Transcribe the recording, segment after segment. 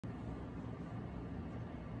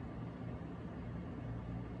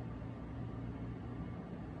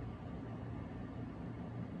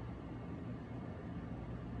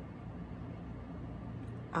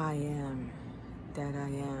I am that I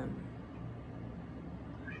am.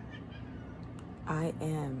 I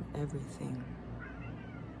am everything.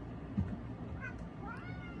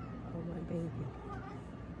 Oh, my baby.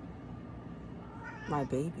 My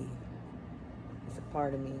baby is a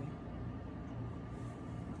part of me.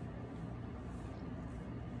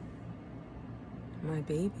 My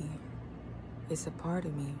baby is a part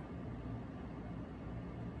of me.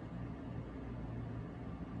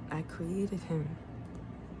 I created him.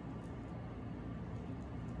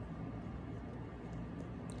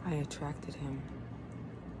 I attracted him.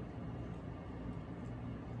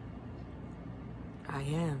 I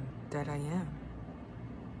am that I am.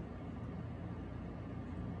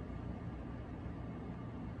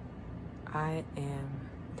 I am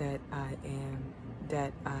that I am,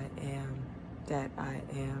 that I am, that I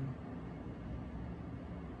am.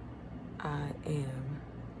 I am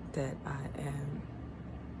that I am.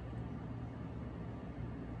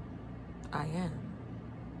 I am.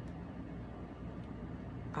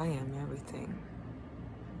 I am everything.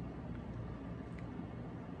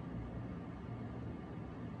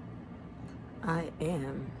 I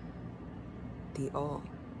am the all.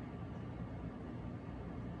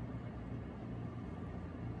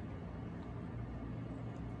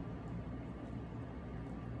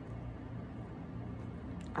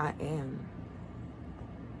 I am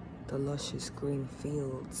the luscious green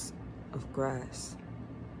fields of grass.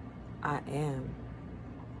 I am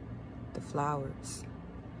the flowers.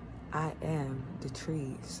 I am the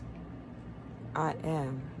trees. I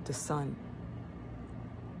am the sun.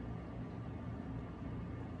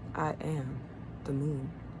 I am the moon.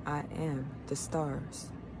 I am the stars.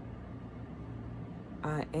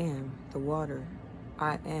 I am the water.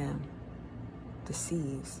 I am the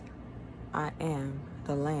seas. I am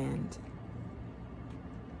the land.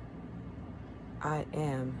 I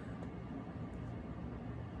am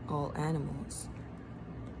all animals.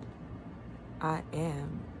 I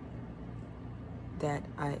am that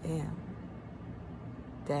I am.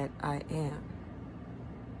 That I am.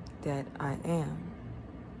 That I am.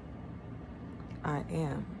 I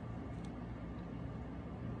am.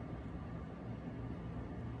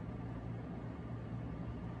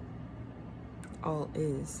 All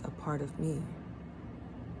is a part of me.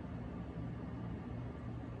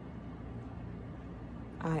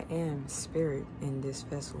 I am spirit in this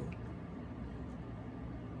vessel.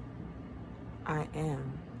 I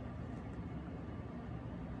am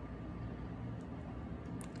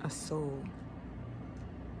a soul.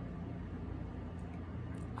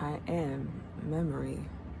 I am memory.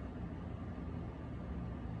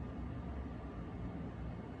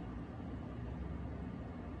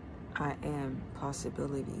 I am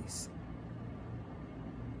possibilities.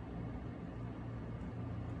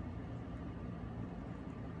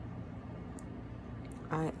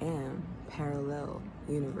 I am parallel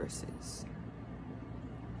universes.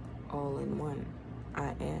 All in one.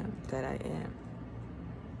 I am that I am.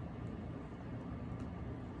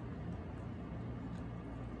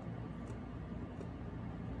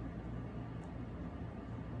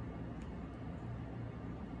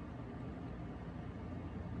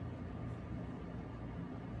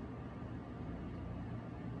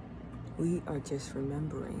 We are just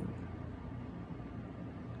remembering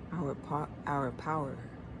our power.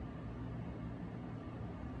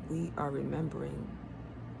 We are remembering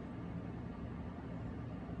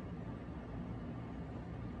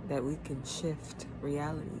that we can shift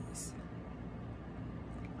realities.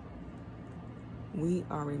 We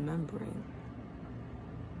are remembering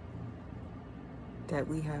that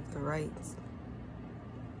we have the right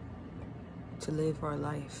to live our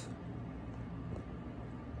life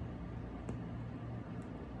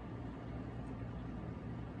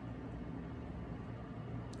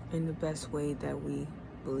in the best way that we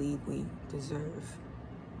believe we deserve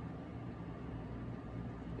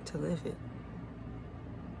to live it.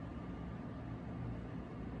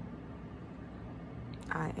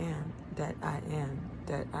 I am that I am,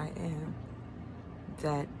 that I am,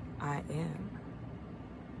 that I am.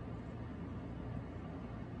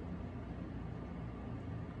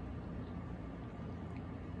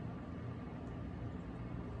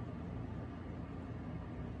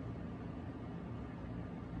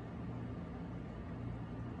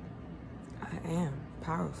 I am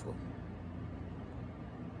powerful.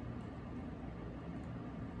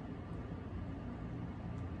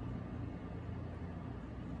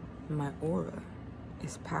 My aura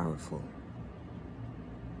is powerful.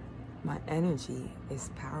 My energy is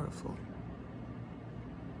powerful.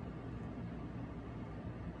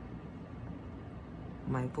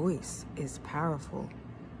 My voice is powerful.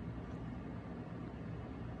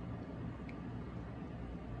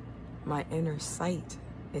 My inner sight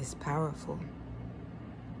is powerful.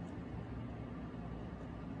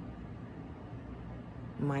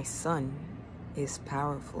 My sun is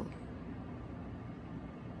powerful.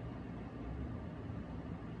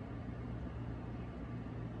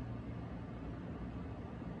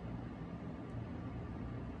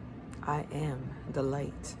 I am the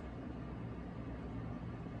light.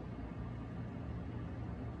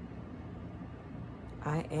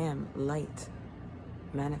 I am light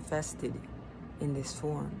manifested in this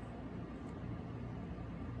form.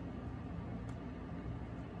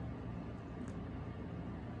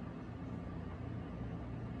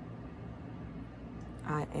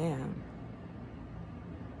 I am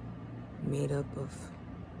made up of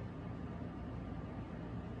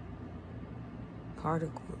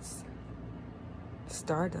particles,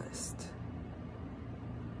 stardust.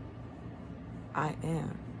 I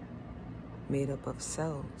am made up of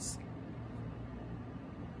cells.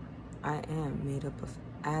 I am made up of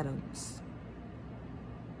atoms.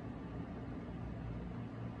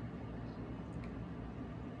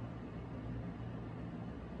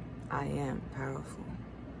 I am powerful.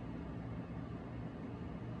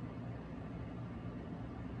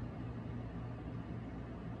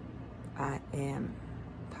 I am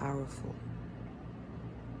powerful.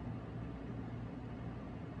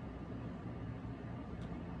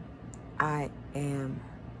 I am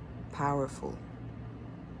powerful.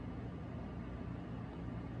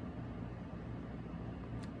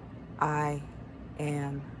 I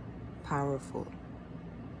am powerful.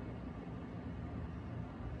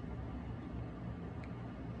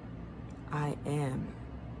 I am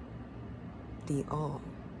the all.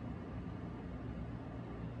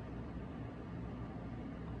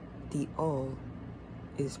 The all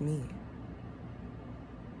is me.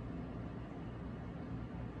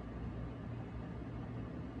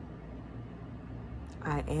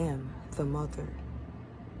 I am the mother.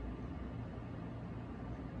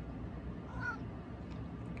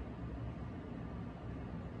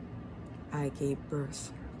 I gave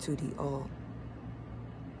birth to the all.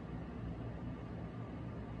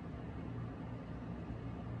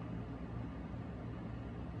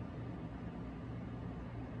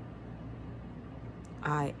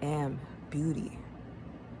 I am beauty.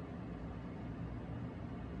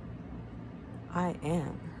 I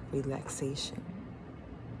am relaxation.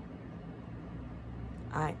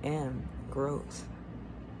 I am growth.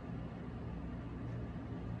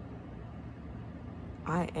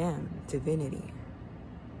 I am divinity.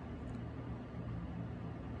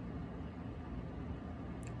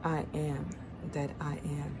 I am that I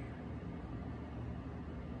am.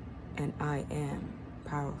 And I am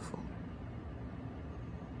powerful.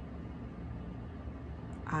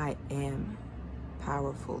 I am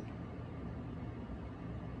powerful.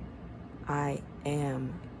 I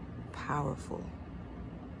am powerful.